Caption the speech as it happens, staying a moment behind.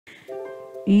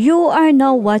You are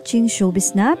now watching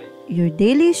Showbiz Snap, your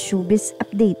daily showbiz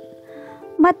update.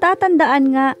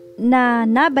 Matatandaan nga na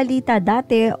nabalita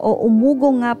dati o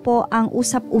umugong nga po ang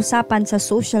usap-usapan sa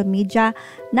social media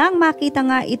nang makita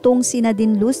nga itong si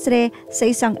Nadine Lustre sa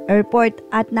isang airport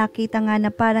at nakita nga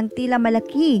na parang tila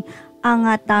malaki ang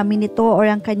tummy nito or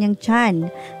ang kanyang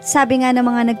tiyan. Sabi nga ng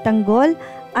mga nagtanggol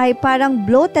ay parang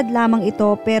bloated lamang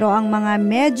ito, pero ang mga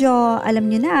medyo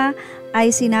alam nyo na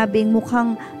ay sinabing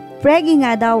mukhang Preggy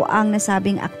nga daw ang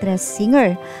nasabing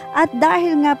actress-singer. At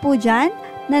dahil nga po dyan,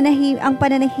 ang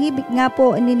pananahimik nga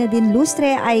po ni Nadine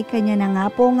Lustre ay kanya na nga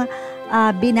pong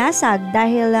binasag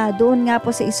dahil doon nga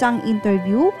po sa isang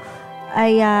interview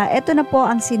ay eto na po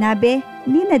ang sinabi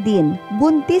ni Nadine.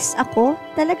 Buntis ako?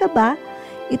 Talaga ba?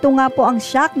 Ito nga po ang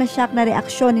shock na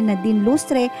reaksyon ni Nadine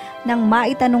Lustre nang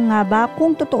maitanong nga ba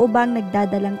kung totoo bang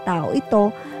nagdadalang tao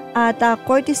ito at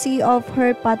courtesy of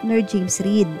her partner James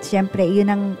Reid. Siyempre,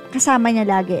 yun ang kasama niya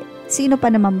lagi. Sino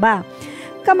pa naman ba?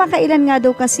 Kamakailan nga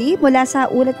daw kasi mula sa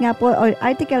ulat nga po or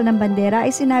article ng Bandera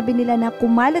ay sinabi nila na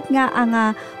kumalat nga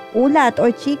ang ulat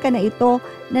or chika na ito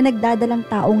na nagdadalang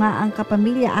tao nga ang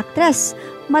kapamilya actress.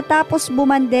 Matapos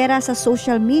bumandera sa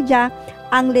social media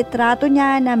ang litrato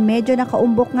niya na medyo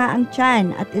nakaumbok nga ang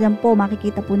tiyan. At ilan po,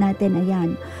 makikita po natin,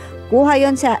 ayan. Kuha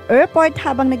yon sa airport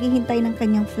habang naghihintay ng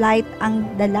kanyang flight ang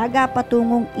dalaga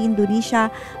patungong Indonesia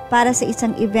para sa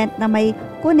isang event na may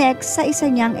connect sa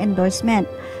isa niyang endorsement.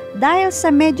 Dahil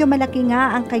sa medyo malaki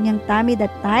nga ang kanyang tummy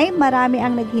that time, marami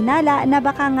ang naghinala na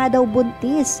baka nga daw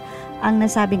buntis ang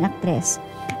nasabing aktres.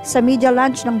 Sa media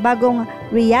launch ng bagong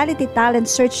reality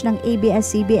talent search ng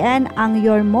ABS-CBN, ang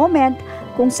Your Moment,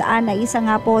 kung saan ay isa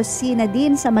nga po si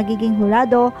Nadine sa magiging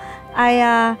hurado, ay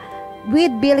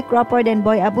with Billy Crawford and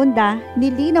Boy Abunda,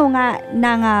 nilinaw nga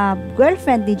ng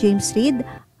girlfriend ni James Reid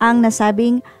ang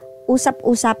nasabing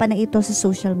usap-usapan na ito sa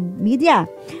social media.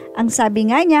 Ang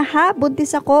sabi nga niya,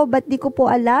 buntis ako, ba't di ko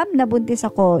po alam na buntis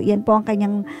ako? Yan po ang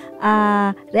kanyang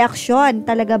reaksyon.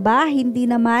 Talaga ba? Hindi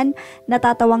naman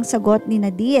natatawang sagot ni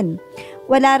Nadine.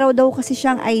 Wala raw daw kasi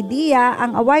siyang idea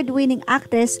ang award-winning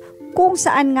actress kung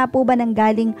saan nga po ba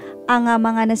nanggaling ang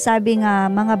mga nasabing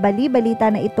mga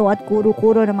bali-balita na ito at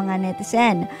kuro-kuro ng mga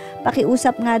netizen.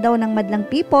 Pakiusap nga daw ng madlang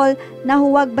people na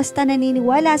huwag basta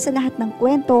naniniwala sa lahat ng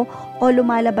kwento o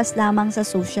lumalabas lamang sa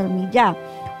social media.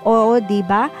 Oo,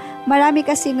 diba? Marami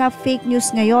kasi nga fake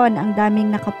news ngayon. Ang daming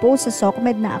nakapost sa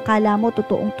SOCMED na akala mo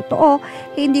totoong totoo.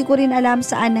 Hindi ko rin alam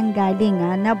saan nanggaling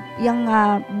na yung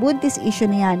buntis issue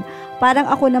na yan. Parang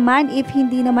ako naman, if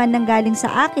hindi naman nanggaling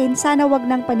sa akin, sana wag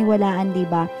nang paniwalaan,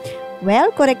 diba?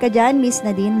 Well, correct ka dyan, Miss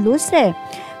Nadine Lustre.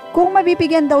 Kung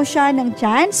mabibigyan daw siya ng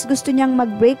chance, gusto niyang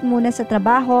mag-break muna sa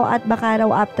trabaho at baka raw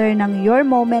after ng Your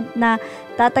Moment na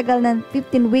tatagal ng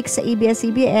 15 weeks sa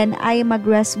ABS-CBN ay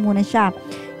mag-rest muna siya.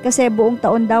 Kasi buong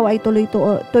taon daw ay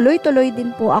tuloy-tuloy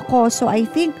din po ako. So I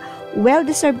think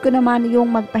well-deserved ko naman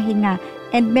yung magpahinga.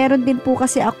 And meron din po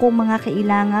kasi akong mga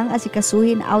kailangang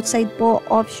asikasuhin outside po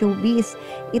of showbiz.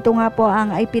 Ito nga po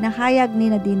ang ay pinahayag ni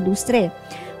Nadine Lustre.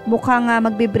 Mukhang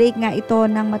magbe-break nga ito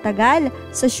ng matagal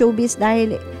sa showbiz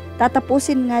dahil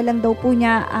tatapusin nga lang daw po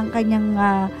niya ang kanyang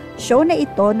show na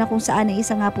ito na kung saan ay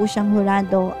isa nga po siyang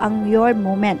hurado, ang Your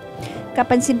Moment.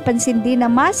 Kapansin-pansin din na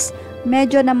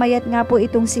medyo namayat nga po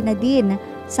itong si Nadine.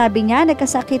 Sabi niya,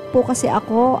 nagkasakit po kasi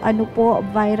ako,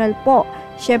 viral po.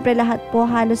 Siyempre lahat po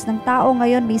halos ng tao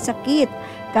ngayon may sakit.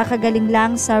 Kakagaling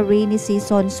lang sa rainy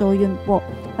season. So yun po.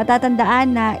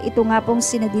 Matatandaan na ito nga pong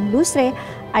si Nadine Lustre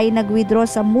ay nag-withdraw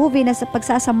sa movie na sa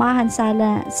pagsasamahan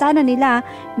sana nila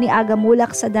ni Aga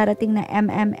Mulak sa darating na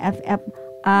MMFF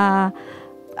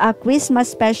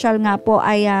Christmas special nga po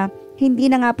ay hindi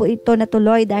na nga po ito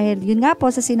natuloy dahil yun nga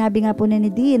po sa sinabi nga po ni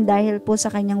Nadine dahil po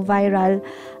sa kanyang viral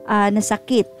na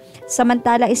sakit.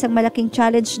 Samantala, isang malaking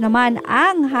challenge naman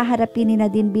ang haharapin ni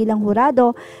Nadine bilang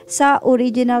hurado sa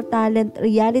original talent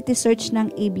reality search ng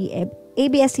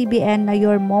ABS-CBN na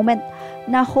Your Moment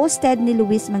na hosted ni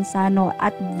Luis Manzano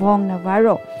at Vong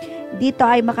Navarro. Dito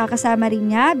ay makakasama rin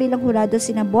niya bilang hurado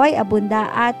sina Boy Abunda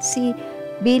at si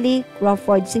Billy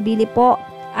Crawford. Si Billy po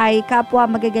ay kapwa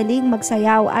magagaling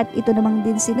magsayaw at ito namang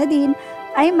din si Nadine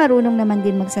ay marunong naman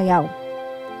din magsayaw.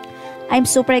 I'm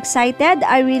super excited.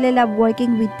 I really love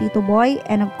working with Tito Boy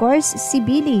and of course si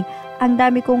Billy. Ang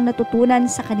dami kong natutunan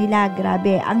sa kanila.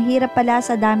 Grabe, ang hirap pala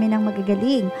sa dami ng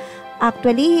magagaling.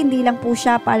 Actually, hindi lang po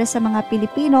siya para sa mga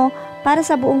Pilipino, para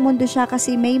sa buong mundo siya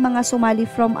kasi may mga sumali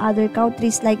from other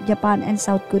countries like Japan and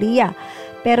South Korea.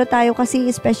 Pero tayo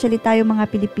kasi, especially tayo mga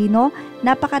Pilipino,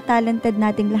 napaka-talented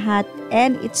nating lahat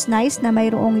and it's nice na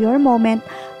mayroong Your Moment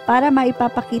para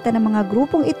maipapakita ng mga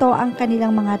grupong ito ang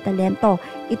kanilang mga talento.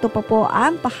 Ito pa po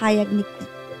ang pahayag ni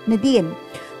Nadine.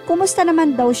 kumusta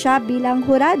naman daw siya bilang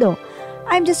hurado.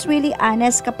 I'm just really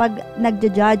honest kapag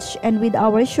nagja-judge, and with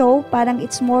our show, parang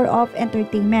it's more of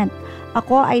entertainment.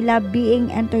 Ako, I love being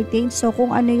entertained, so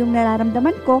kung ano yung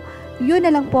nararamdaman ko, yun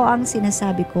na lang po ang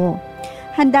sinasabi ko.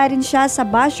 Handa rin siya sa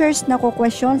bashers na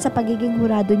kukwestiyon sa pagiging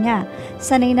hurado niya.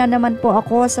 Sanay na naman po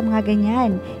ako sa mga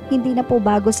ganyan. Hindi na po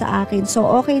bago sa akin. So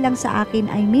okay lang sa akin.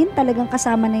 I mean, talagang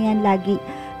kasama na yan lagi.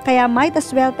 Kaya might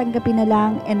as well tanggapin na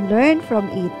lang and learn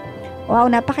from it. Wow,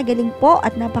 napakagaling po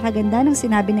at napakaganda ng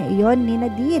sinabi na iyon ni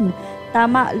Nadine.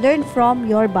 Tama, learn from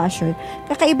your basher.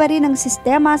 Kakaiba rin ang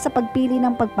sistema sa pagpili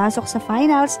ng pagpasok sa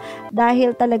finals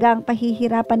dahil talagang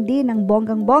pahihirapan din ng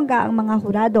bonggang-bongga ang mga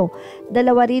hurado.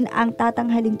 Dalawa rin ang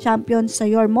tatanghaling champion sa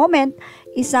Your Moment,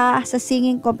 isa sa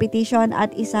singing competition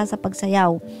at isa sa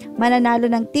pagsayaw.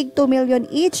 Mananalo ng tig 2 million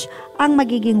each ang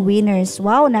magiging winners.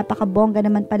 Wow, napakabongga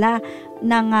naman pala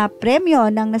ng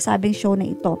premyo ng nasabing show na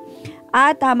ito.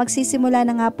 At magsisimula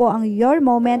na nga po ang Your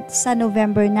Moment sa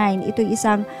November 9. Ito'y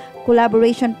isang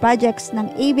collaboration projects ng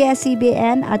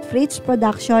ABS-CBN at Fritz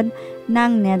Production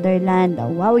ng Netherlands.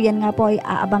 Wow, yan nga po ay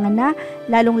aabangan na.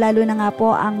 Lalong-lalo na nga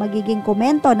po ang magiging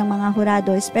komento ng mga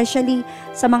hurado, especially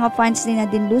sa mga fans ni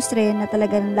Nadine Lustre na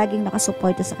talagang laging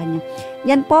nakasuporta sa kanya.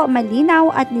 Yan po,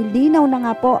 malinaw at nilinaw na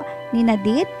nga po ni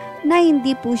Nadine na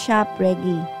hindi po siya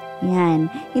Preggy. Yan.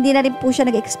 Hindi na rin po siya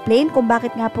nag-explain kung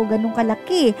bakit nga po ganun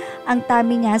kalaki ang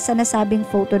tummy niya sa nasabing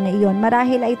photo na iyon.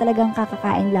 Marahil ay talagang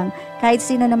kakakain lang. Kahit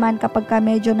sino naman kapag ka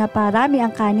medyo naparami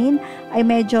ang kanin, ay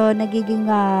medyo nagiging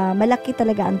malaki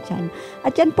talaga ang tiyan.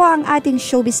 At yan po ang ating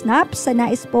showbiz snap sa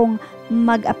nais pong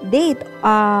mag-update,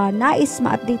 nais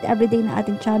ma-update everyday na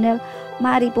ating channel.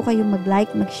 Maaari po kayong mag-like,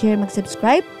 mag-share,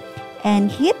 mag-subscribe, and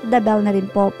hit the bell na rin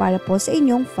po para po sa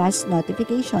inyong fast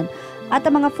notification. At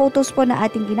ang mga photos po na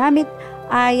ating ginamit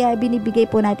ay binibigay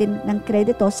po natin ng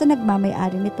kredito sa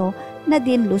nagmamay-ari nito,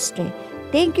 Nadine Lustre.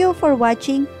 Thank you for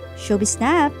watching Showbiz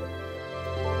Snap!